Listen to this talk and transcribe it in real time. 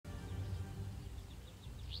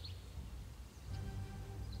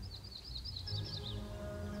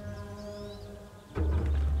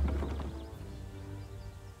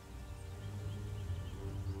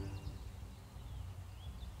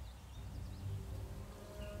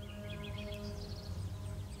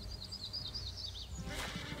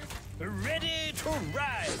to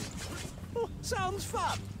ride. Oh, sounds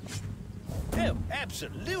fun. Oh,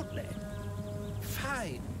 absolutely.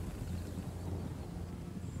 Fine.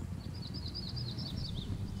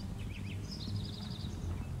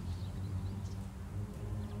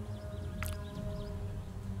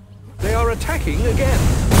 They are attacking again.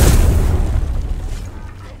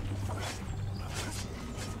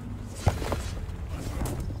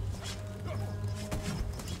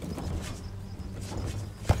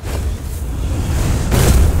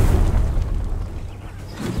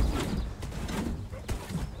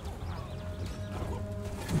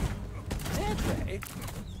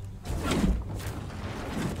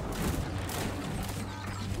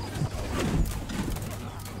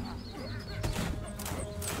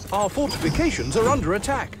 Our fortifications are under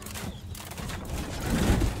attack.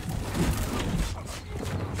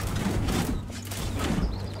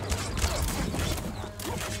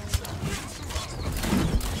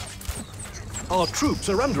 Our troops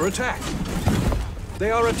are under attack.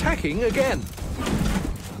 They are attacking again.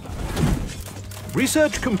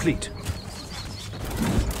 Research complete.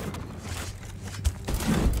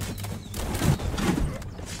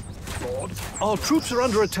 Our troops are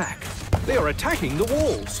under attack. They are attacking the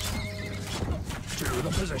walls. To the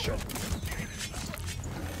position.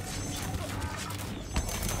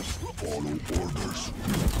 Follow orders.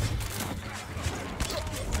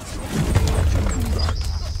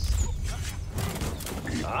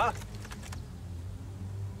 Huh?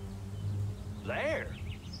 There.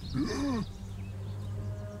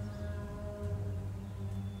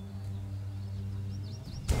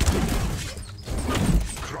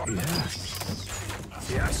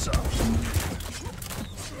 Yes, sir.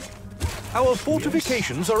 Our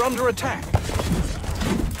fortifications are under attack.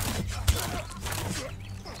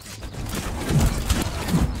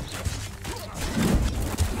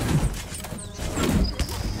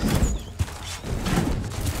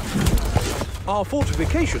 Our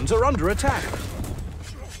fortifications are under attack.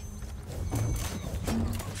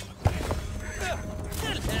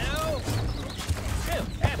 Hello. Oh,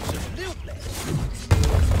 absolutely.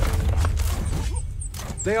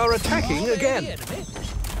 They are attacking again.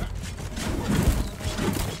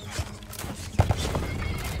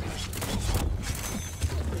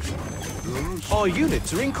 Our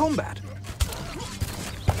units are in combat.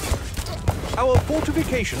 Our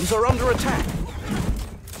fortifications are under attack.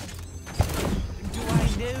 Do I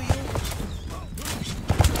know you?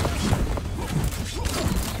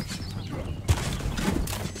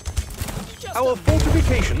 Our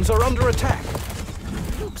fortifications are under attack.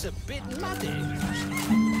 Looks a bit muddy.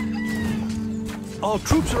 Our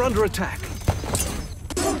troops are under attack.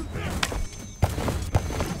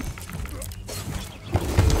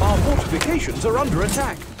 Our fortifications are under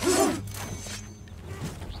attack.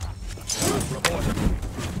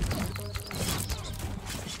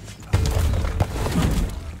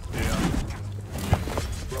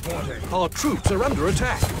 Our troops are under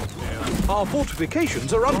attack. Our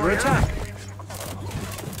fortifications are under attack.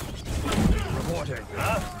 Reporting.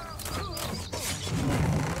 Huh?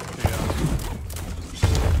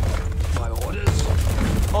 My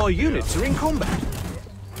orders. Our units are in combat.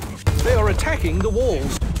 They are attacking the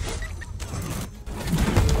walls.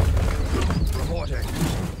 Reporting.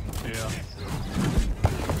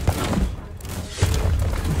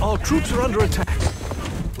 Our troops are under attack.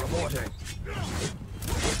 Reporting.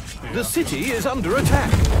 The city is under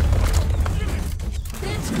attack.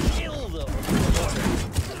 Let's kill them.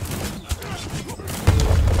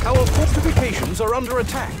 Our fortifications are under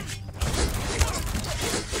attack.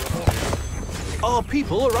 Our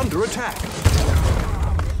people are under attack.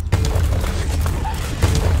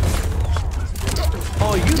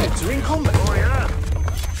 Our units are in combat. Oh, yeah.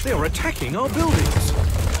 They are attacking our buildings.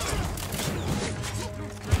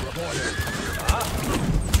 Reporting.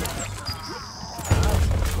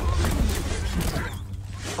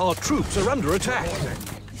 Our troops are under attack.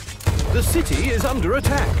 The city is under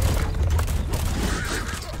attack.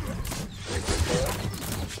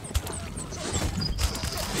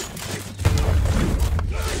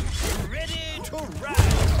 Ready to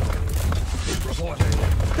ride. Reporting.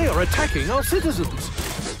 They are attacking our citizens.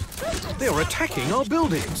 They are attacking our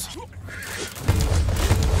buildings.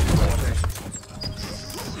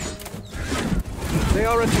 They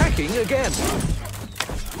are attacking again.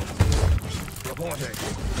 Reporting.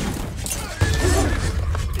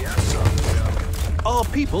 Yes, sir. Our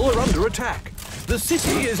people are under attack. The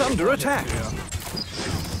city is under attack.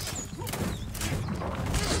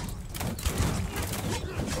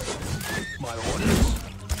 My orders.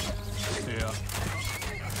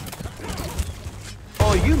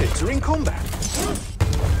 Our units are in combat.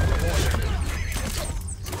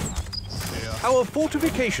 Our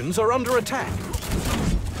fortifications are under attack.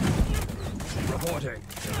 Reporting.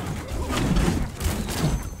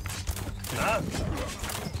 Huh?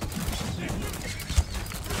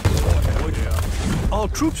 Our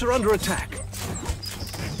troops are under attack.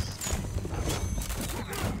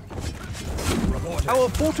 Reporting. Our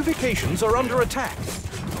fortifications are under attack.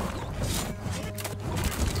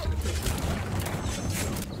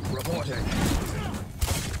 Reporting.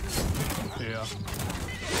 Yeah.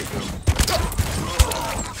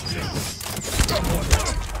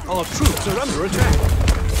 Our troops are under attack.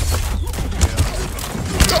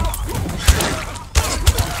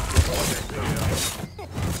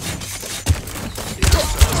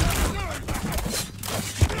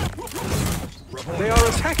 They are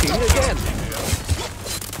attacking again.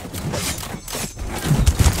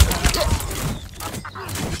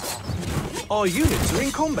 Our units are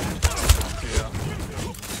in combat.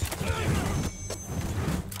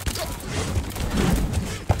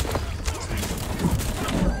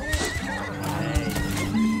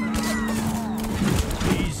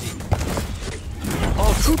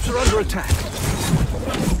 Our troops are under attack.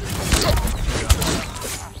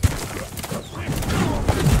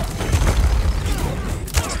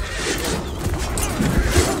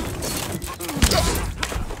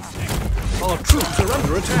 Our troops are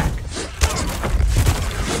under attack.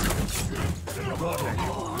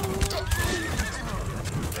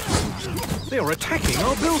 They are attacking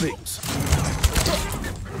our buildings.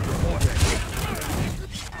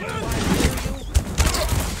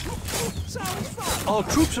 Our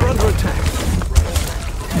troops are under attack.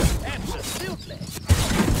 Absolutely.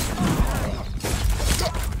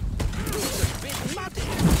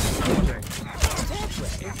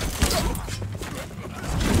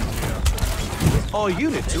 Our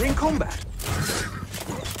units are in combat.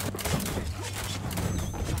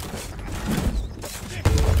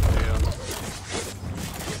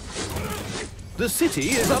 The city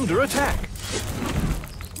is under attack.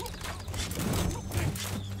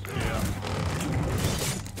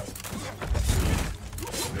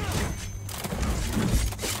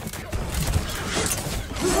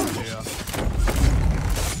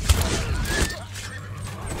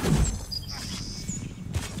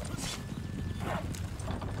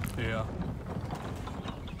 Yeah.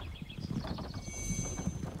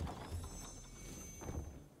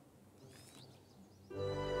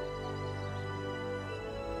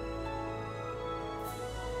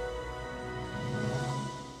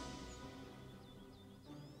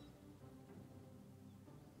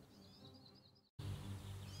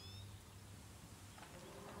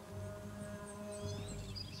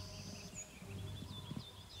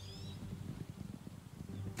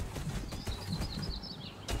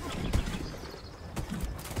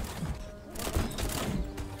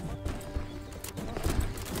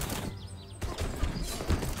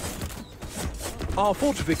 Our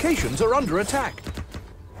fortifications are under attack.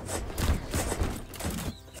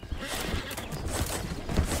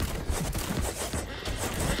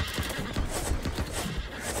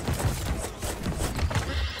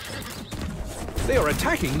 They are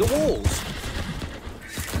attacking the walls.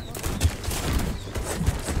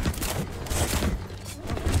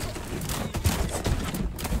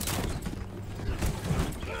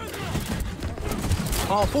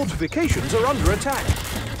 Our fortifications are under attack.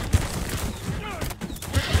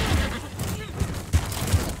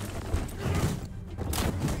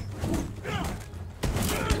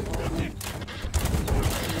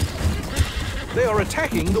 They are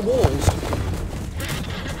attacking the walls.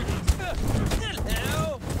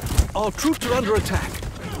 Hello. Our troops are under attack.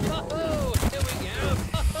 Oh, here we go.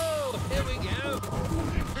 Oh, here we go.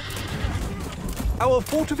 Our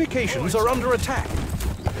fortifications are under attack.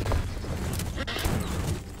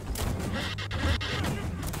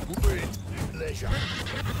 With leisure.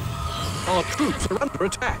 Our troops are under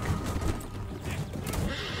attack.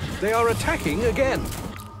 They are attacking again.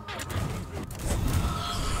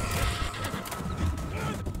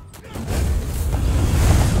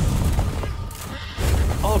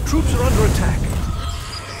 Our troops are under attack.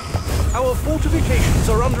 Our fortifications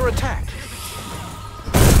are under attack.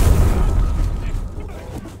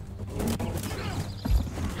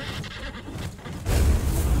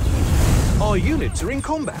 Our units are in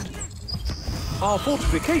combat. Our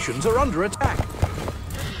fortifications are under attack.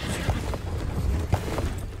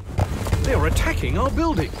 They are attacking our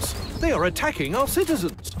buildings. They are attacking our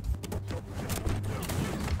citizens.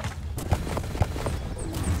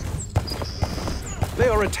 They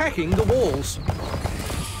are attacking the walls.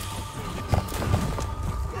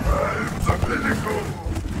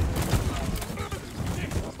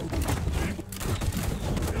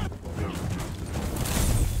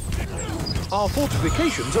 Our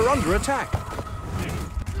fortifications are under attack.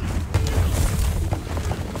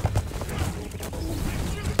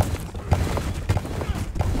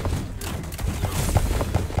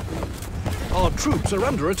 Our troops are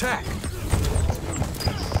under attack.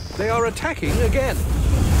 They are attacking again.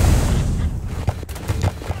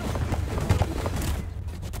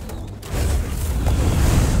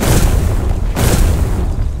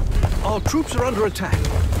 Our troops are under attack.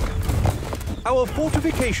 Our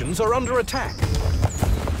fortifications are under attack.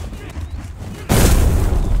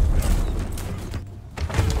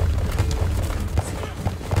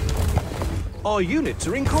 Our units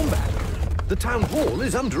are in combat. The town hall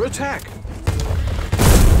is under attack.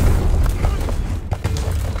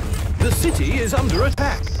 The city is under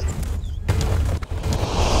attack.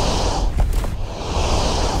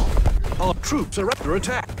 Our troops are under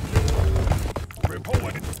attack.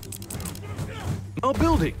 Report. Our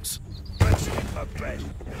buildings.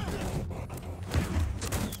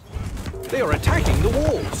 They are attacking the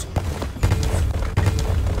walls.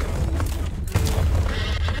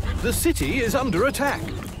 The city is under attack.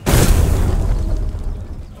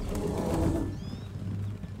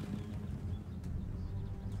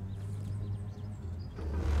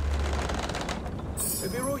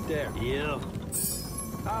 Maybe right there. Yeah.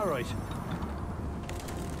 All right.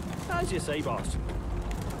 As you say, boss.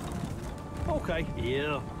 Okay.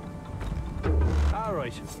 Yeah. All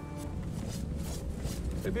right.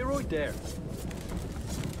 Maybe right there.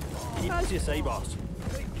 As you say, boss.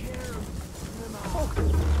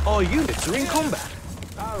 Okay. Our units are in combat.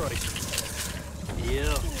 All right.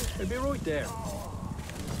 Yeah. Maybe right there.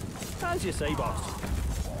 As you say, boss.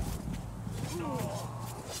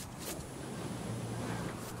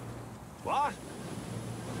 What?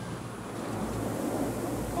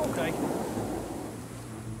 Okay.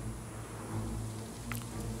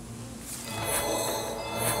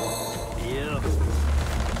 Yeah.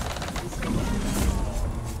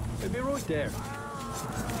 Maybe right there.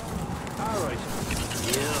 All right.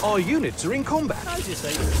 Yeah. Our units are in combat. As you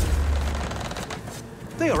say.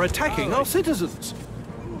 They are attacking our citizens.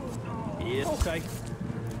 Yeah. Okay.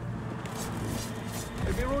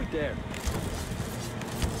 Maybe right there.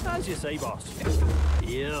 As you say, boss.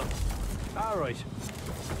 Yeah. All right.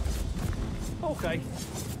 Okay.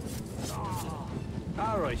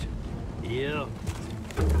 All right. Yeah.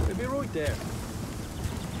 Maybe right there.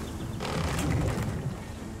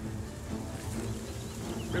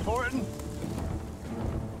 Reporting.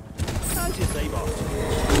 As you say, boss.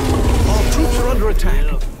 Our troops are under attack.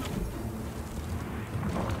 Yeah.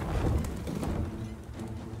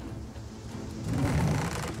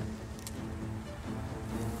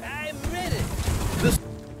 I'm ready. The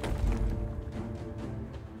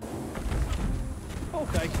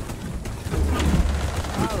Okay.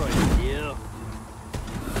 All right. Yeah.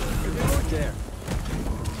 Maybe right there.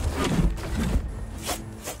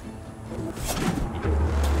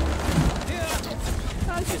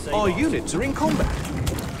 As you say, Our boss. units are in combat.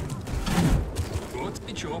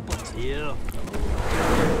 Yeah.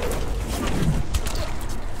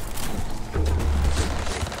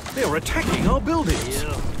 They are attacking our buildings.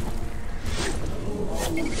 Yeah.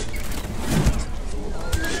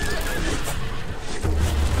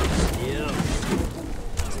 Yeah.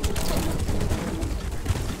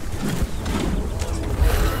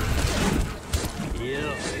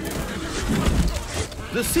 Yeah.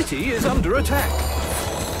 The city is under attack.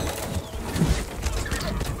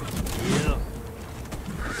 Yeah.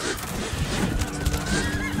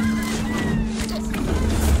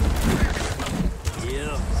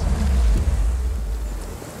 Yeah.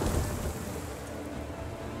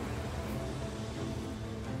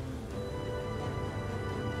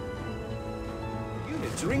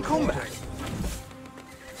 Units are in combat.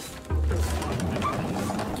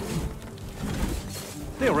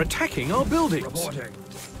 They are attacking our buildings. Reporting.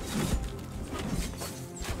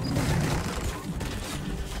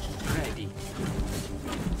 Ready.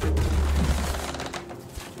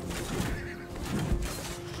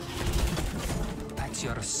 At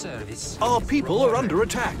your service. Our people are under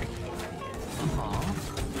attack.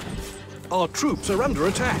 Our troops are under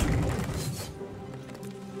attack.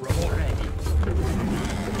 Ready.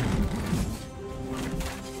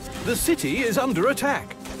 The city is under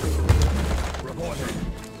attack. Reporting.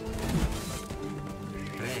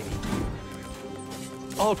 Ready.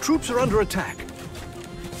 Our troops are under attack.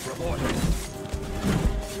 Reporting.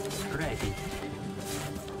 Ready.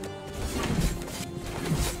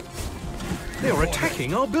 They are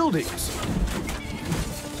attacking our buildings.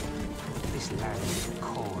 This land is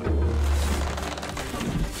cold.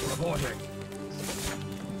 Reporting.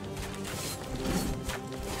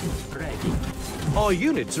 Ready. Our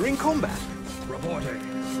units are in combat. Reporting.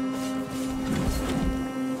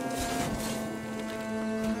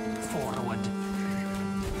 Forward.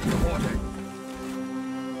 Reporting.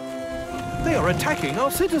 They are attacking our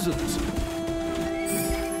citizens.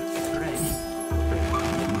 Ready.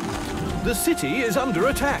 The city is under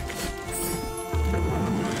attack.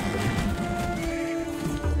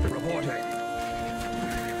 Reporting.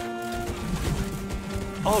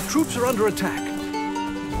 Our troops are under attack.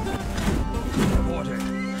 Reporting.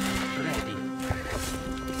 Ready.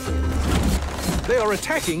 They are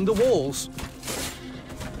attacking the walls.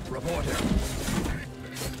 Reporting.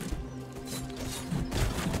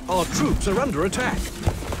 Our troops are under attack.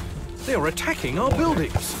 They are attacking our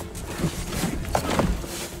buildings.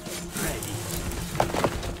 Ready.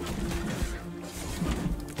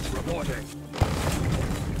 Reporting.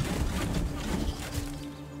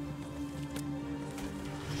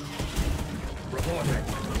 Reporting.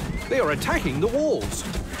 They are attacking the walls.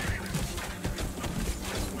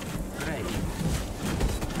 Ready.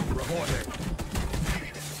 Reporting.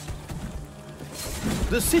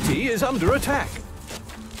 The city is under attack.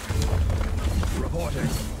 Reporting.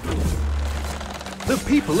 The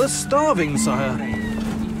people are starving, sire. Ready.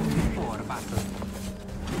 For battle.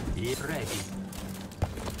 Ready.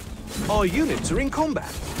 Our units are in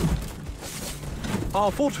combat.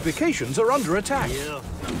 Our fortifications are under attack.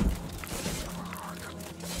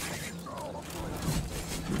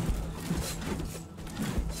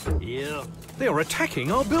 They are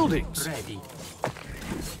attacking our buildings. Ready.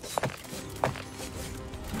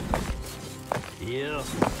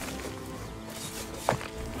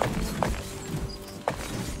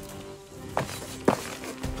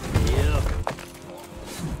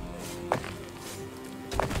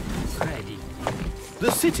 Ready.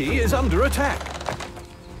 The city is under attack.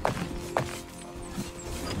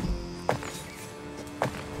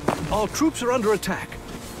 Our troops are under attack.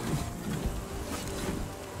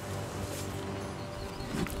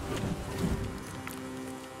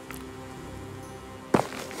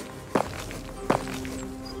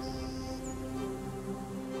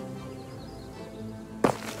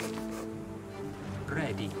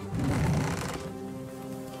 Ready.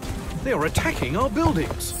 They are attacking our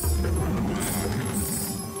buildings.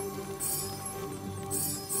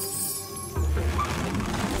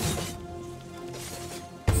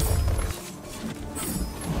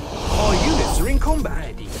 Our units are in combat.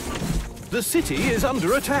 Ready. The city is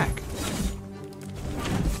under attack.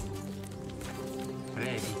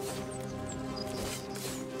 Ready.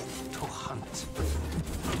 To hunt.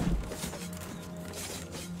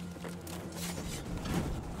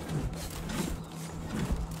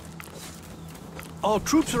 Our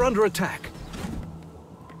troops are under attack.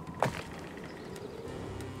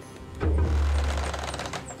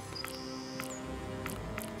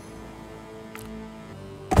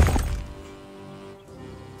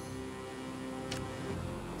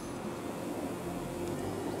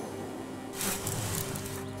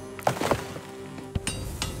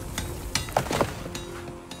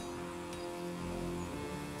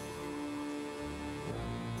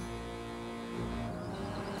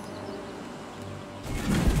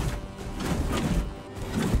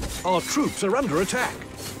 Our troops are under attack.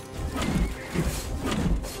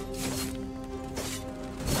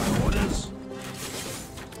 Orders.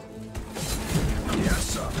 Yes,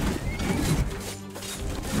 sir.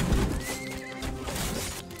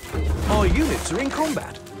 Our units are in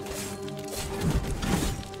combat.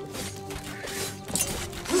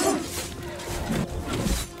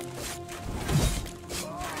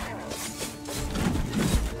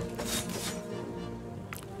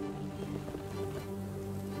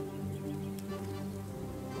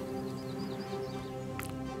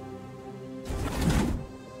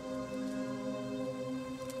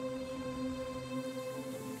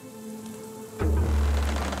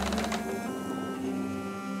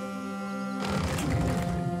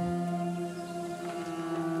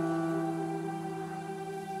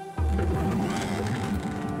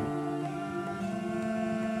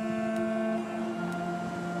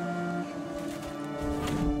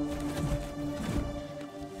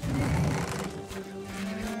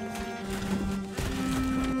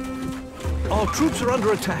 Our troops are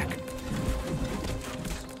under attack.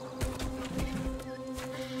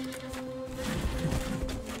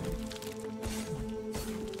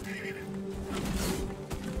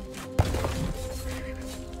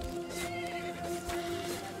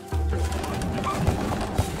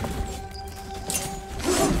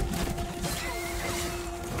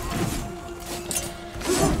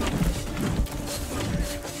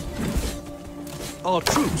 Our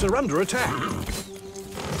troops are under attack.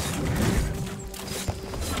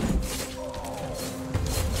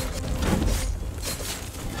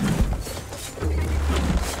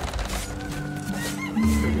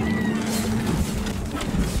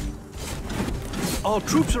 Our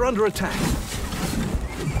troops are under attack.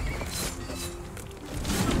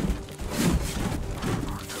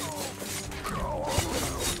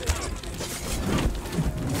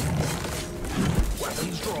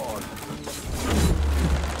 Weapons drawn.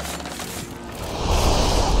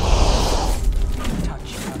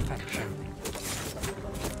 Touch perfection.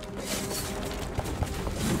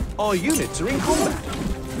 Our units are in combat.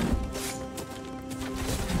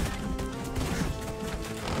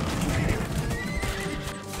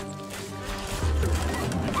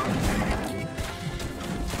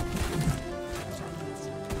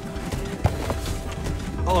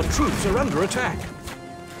 Our troops are under attack.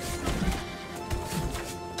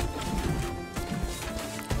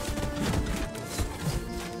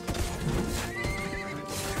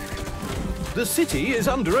 The city is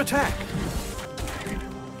under attack.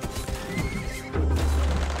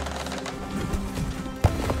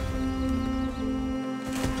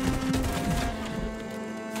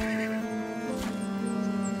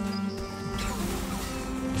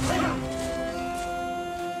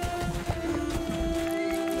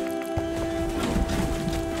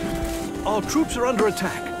 Our troops are under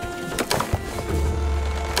attack.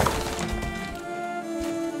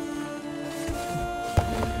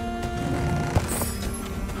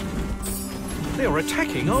 They are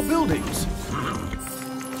attacking our buildings.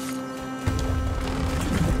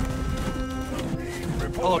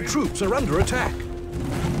 Our troops are under attack.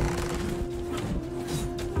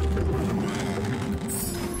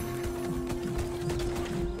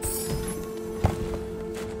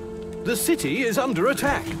 The city is under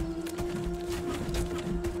attack.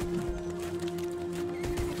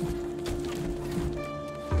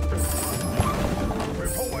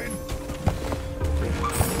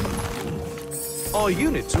 Our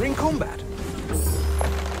units are in combat.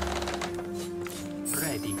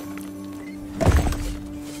 Ready.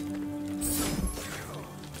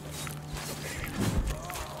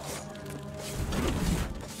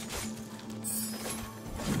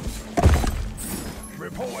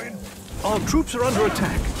 Reporting. Our troops are under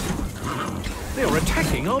attack. They are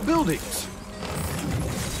attacking our buildings.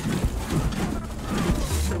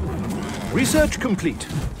 Research complete.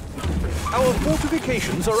 Our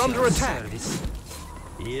fortifications are under attack. Service.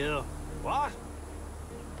 Yeah. What?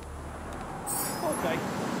 Okay.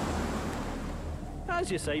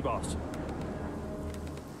 As you say, boss.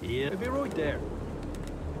 Yeah. It'll be right there.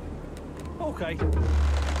 Okay.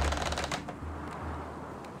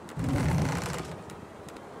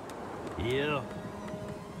 Yeah.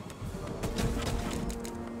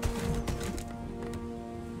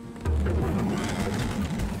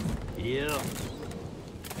 Yeah.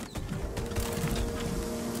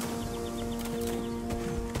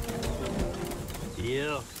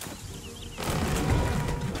 Yeah.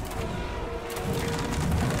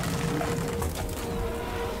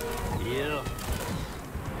 Yeah.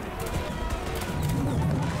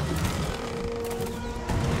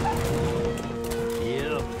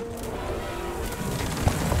 Yeah.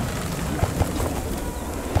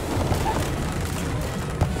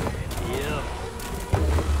 Yeah.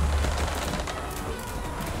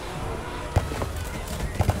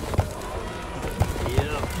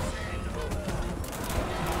 Yeah.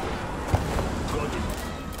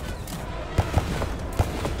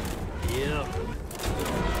 Yeah.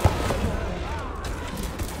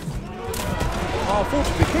 Our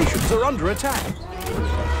fortifications are under attack.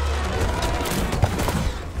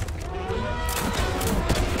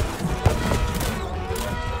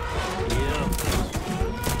 Yeah.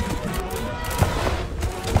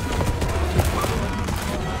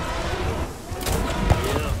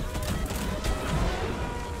 Yeah.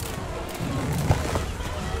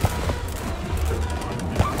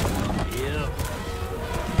 Yeah.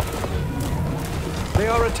 They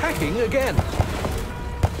are attacking again.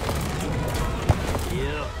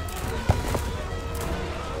 Yeah.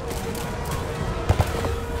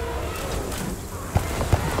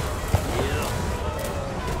 Yeah.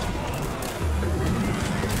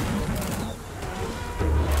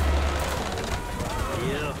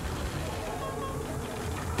 Yeah.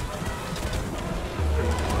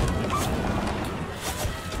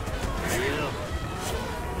 Yeah.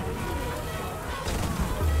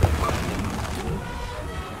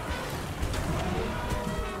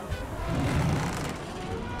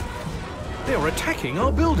 They are attacking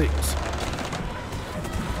our buildings.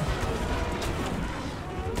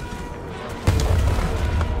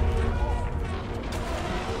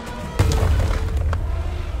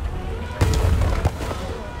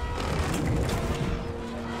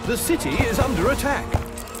 The city is under attack.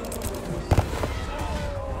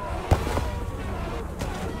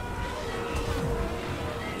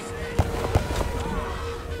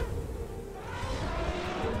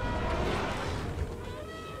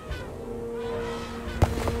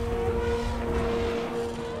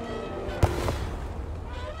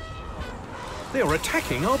 They are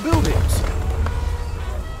attacking our buildings.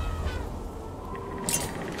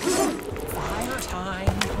 Fire time.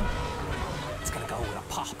 It's gonna go with a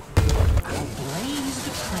pop. I'll blaze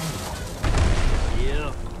the trail.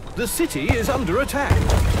 Yeah. The city is under attack.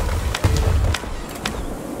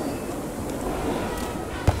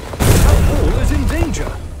 Town hall is in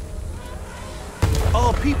danger.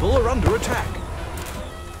 Our people are under attack.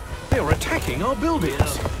 They are attacking our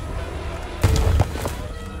buildings.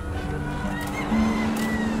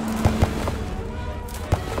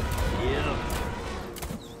 Yeah.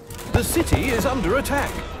 The city is under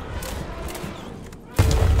attack.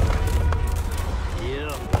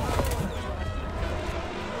 Yeah.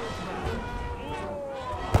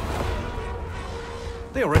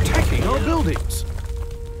 They are attacking our buildings.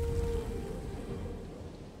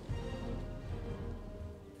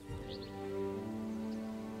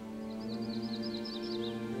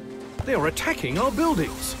 They are attacking our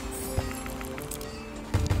buildings.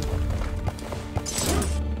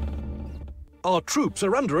 Our troops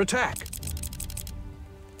are under attack.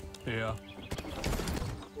 Yeah.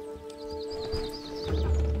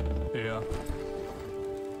 Yeah.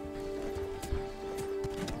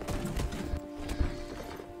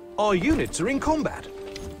 Our units are in combat.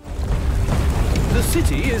 The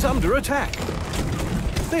city is under attack.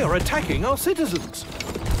 They are attacking our citizens.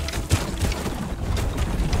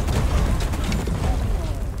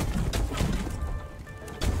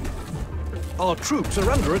 Our troops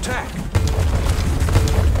are under attack.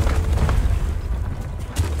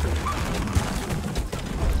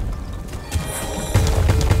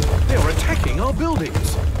 They are attacking our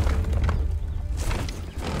buildings.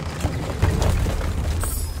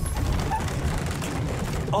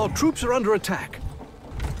 Our troops are under attack.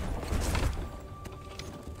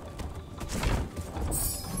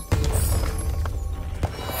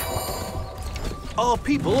 Our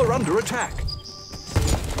people are under attack.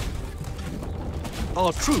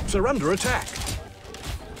 Our troops are under attack.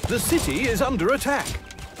 The city is under attack.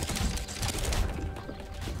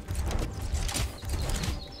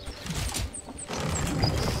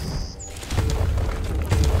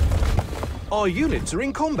 Our units are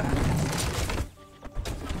in combat.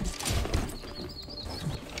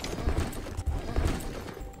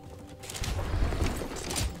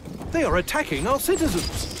 They are attacking our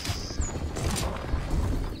citizens.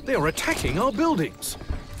 They are attacking our buildings.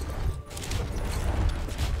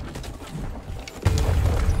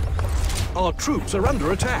 Our troops are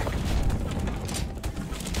under attack.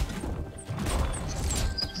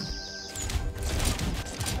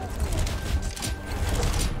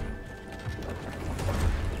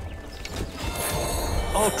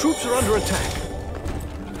 Our troops are under attack.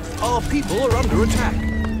 Our people are under attack.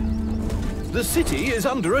 The city is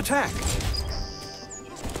under attack.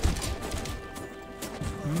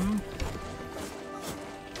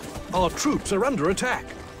 Our troops are under attack.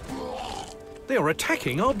 They are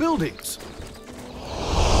attacking our buildings.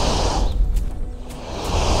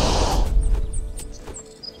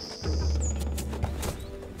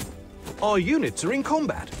 Our units are in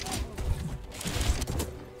combat.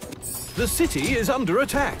 The city is under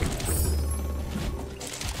attack.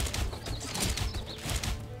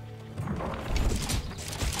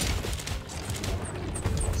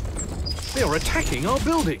 They are attacking our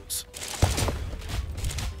buildings.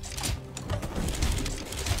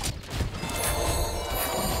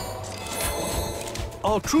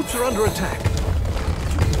 Our troops are under attack.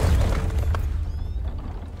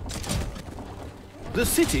 The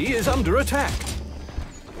city is under attack.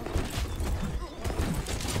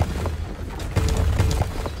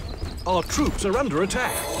 Our troops are under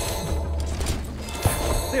attack.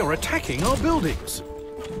 They are attacking our buildings.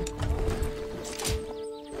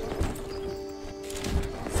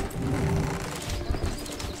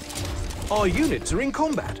 Our units are in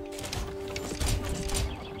combat.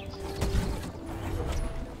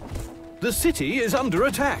 The city is under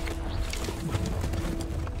attack.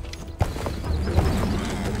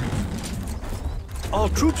 Our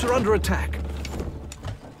troops are under attack.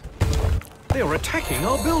 They are attacking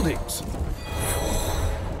our buildings.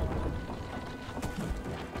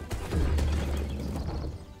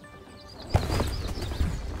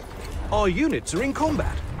 Our units are in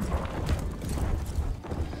combat.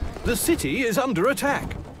 The city is under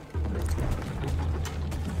attack.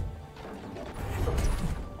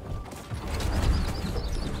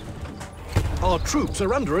 Our troops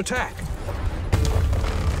are under attack.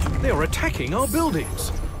 They are attacking our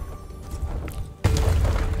buildings.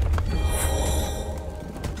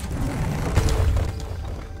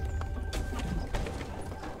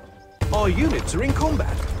 Our units are in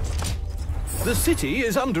combat. The city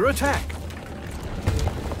is under attack.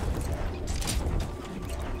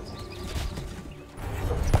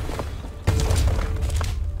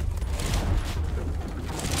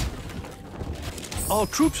 Our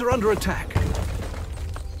troops are under attack.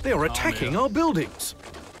 They are attacking our buildings.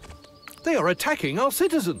 They are attacking our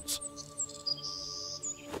citizens.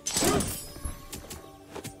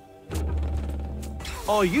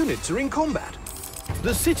 Our units are in combat.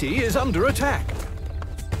 The city is under attack.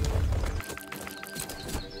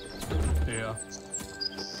 Yeah.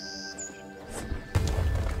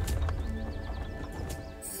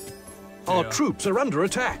 Our troops are under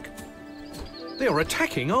attack. They are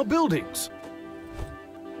attacking our buildings.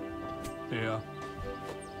 Yeah.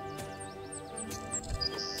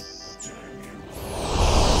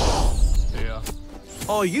 Yeah.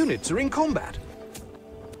 Our units are in combat.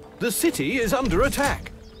 The city is under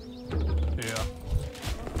attack. Yeah.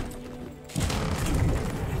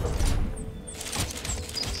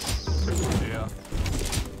 Yeah.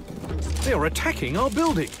 They are attacking our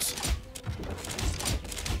buildings.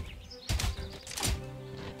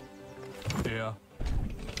 Yeah.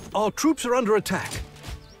 Our troops are under attack.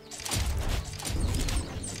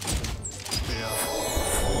 Yeah.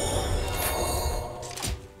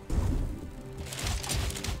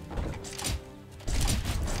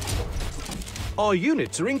 Our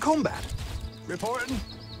units are in combat. Reporting.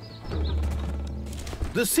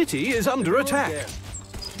 The city is under attack. There.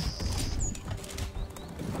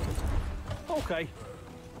 Okay.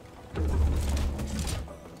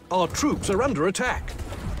 Our troops are under attack.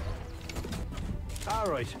 All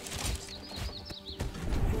right.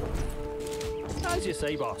 As you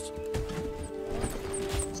say, boss.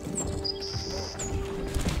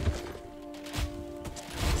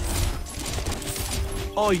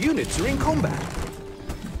 Our units are in combat.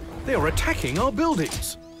 They are attacking our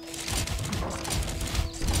buildings.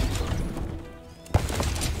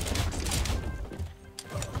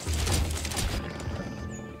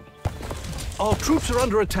 Our troops are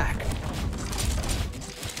under attack.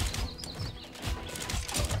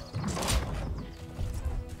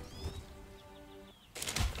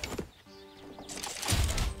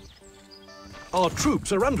 Our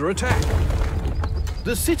troops are under attack.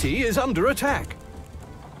 The city is under attack.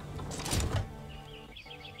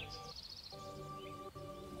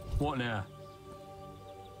 What now?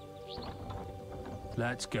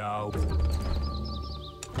 Let's go.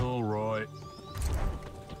 All right.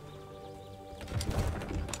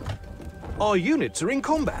 Our units are in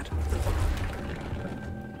combat.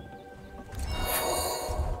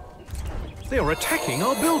 They are attacking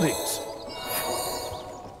our buildings.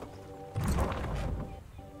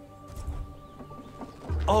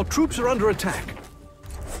 Our troops are under attack.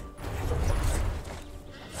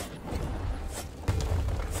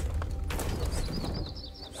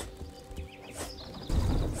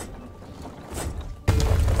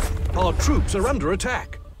 Our troops are under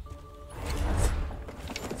attack.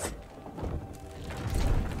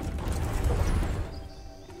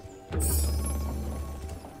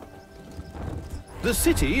 The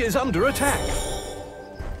city is under attack.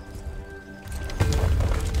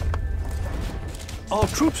 Our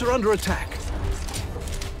troops are under attack.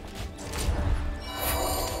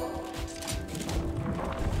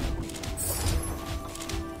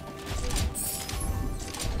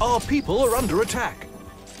 Our people are under attack.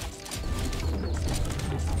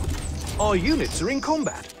 Our units are in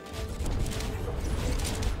combat.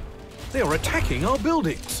 They are attacking our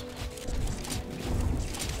buildings.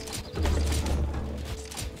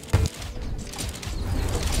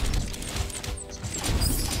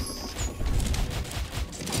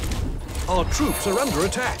 Our troops are under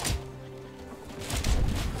attack.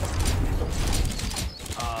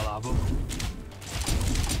 I'll have 'em.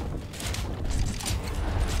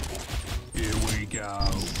 Here we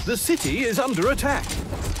go. The city is under attack.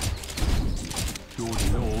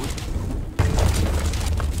 George Lord.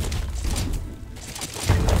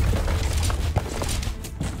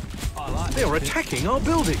 I like They are it. attacking our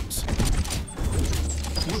buildings.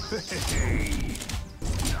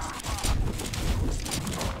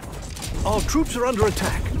 Our troops are under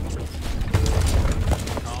attack.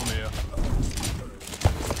 Come here.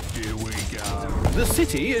 Here we go. The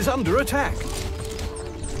city is under attack.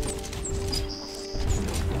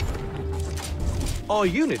 Our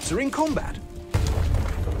units are in combat.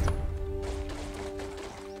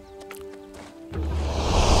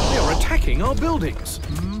 They are attacking our buildings.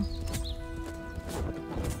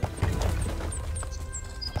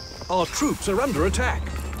 Our troops are under attack.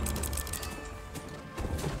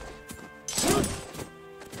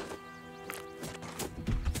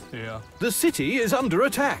 Yeah. The city is under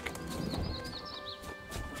attack.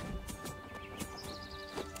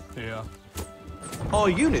 Yeah. Our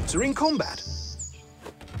units are in combat.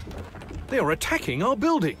 They are attacking our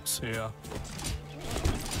buildings. Yeah.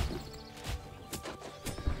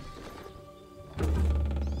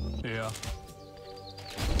 Here.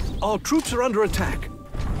 Our troops are under attack.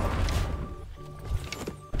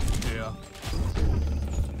 Here.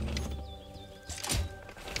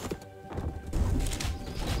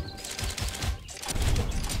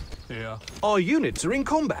 Here. Our units are in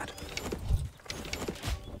combat.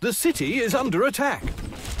 The city is under attack.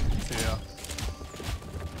 Here.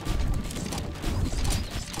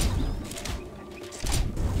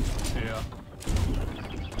 Here.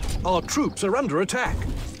 Our troops are under attack.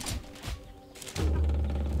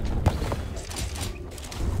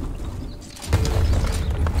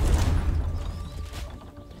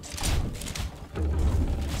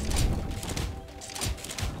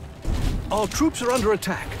 Our troops are under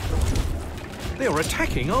attack. They are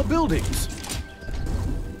attacking our buildings.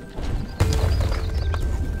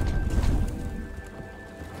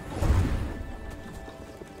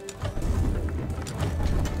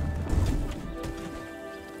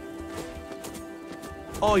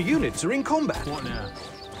 Our units are in combat. What now?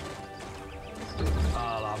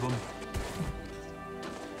 I'll have them.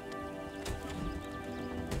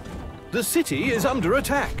 The city is under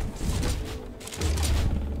attack.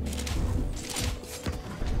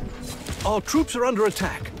 Our troops are under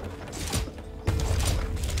attack.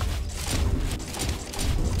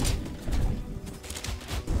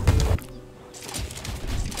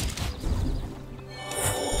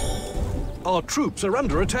 Our troops are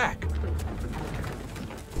under attack.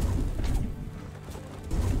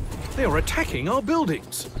 They are attacking our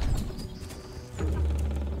buildings.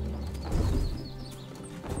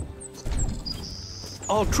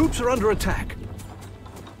 Our troops are under attack.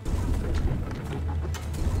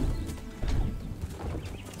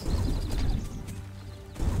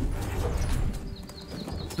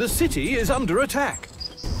 The city is under attack.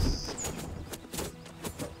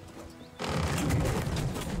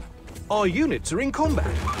 Our units are in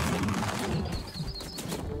combat.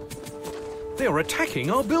 They are attacking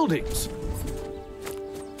our buildings.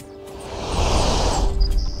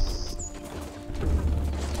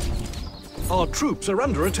 Our troops are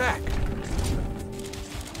under attack.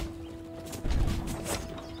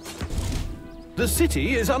 The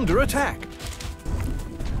city is under attack.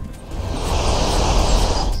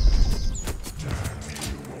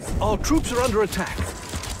 Our troops are under attack.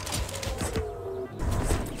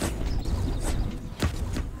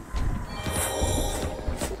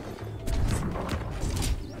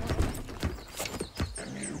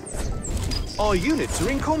 Our units are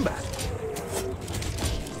in combat.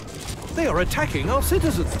 They are attacking our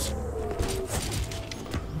citizens.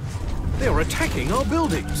 They are attacking our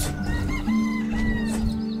buildings.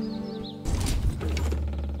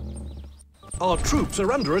 Our troops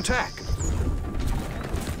are under attack.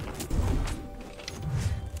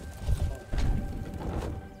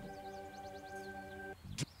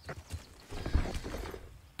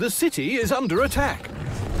 The city is under attack.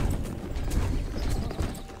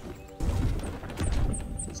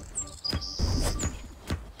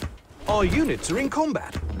 Our units are in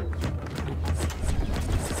combat.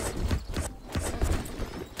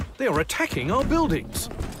 They are attacking our buildings.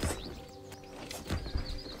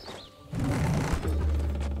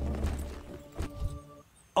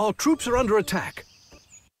 Our troops are under attack.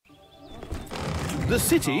 The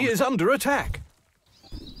city is under attack.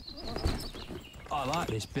 I like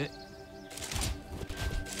this bit.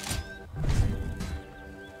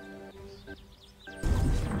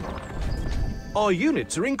 Our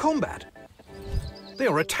units are in combat. They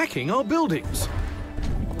are attacking our buildings.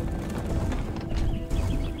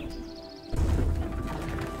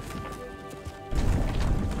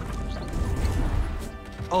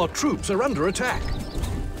 Our troops are under attack.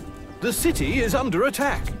 The city is under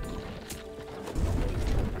attack.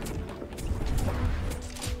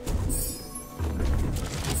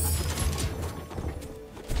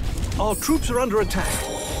 Our troops are under attack.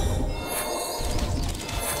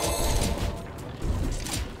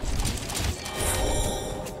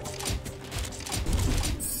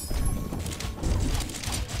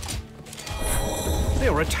 They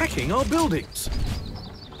are attacking our buildings.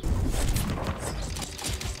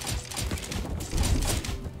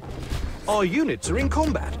 Our units are in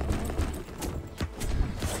combat.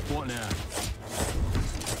 What now?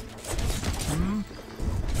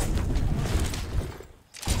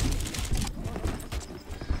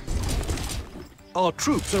 Our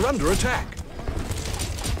troops are under attack.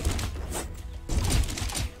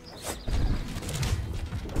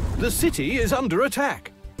 The city is under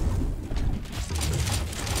attack.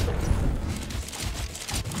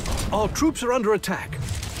 Our troops are under attack.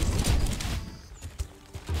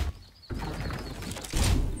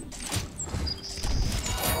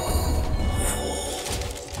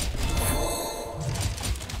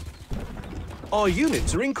 Our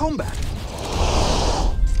units are in combat.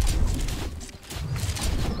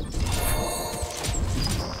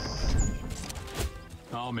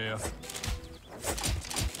 I'm here.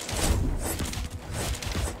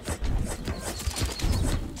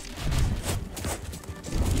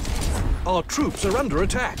 Our troops are under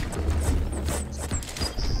attack.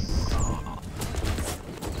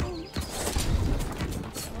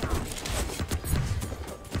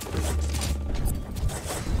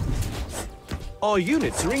 Our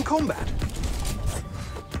units are in combat.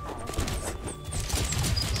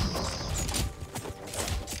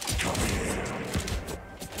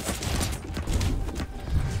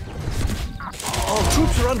 Our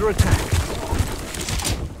troops are under attack.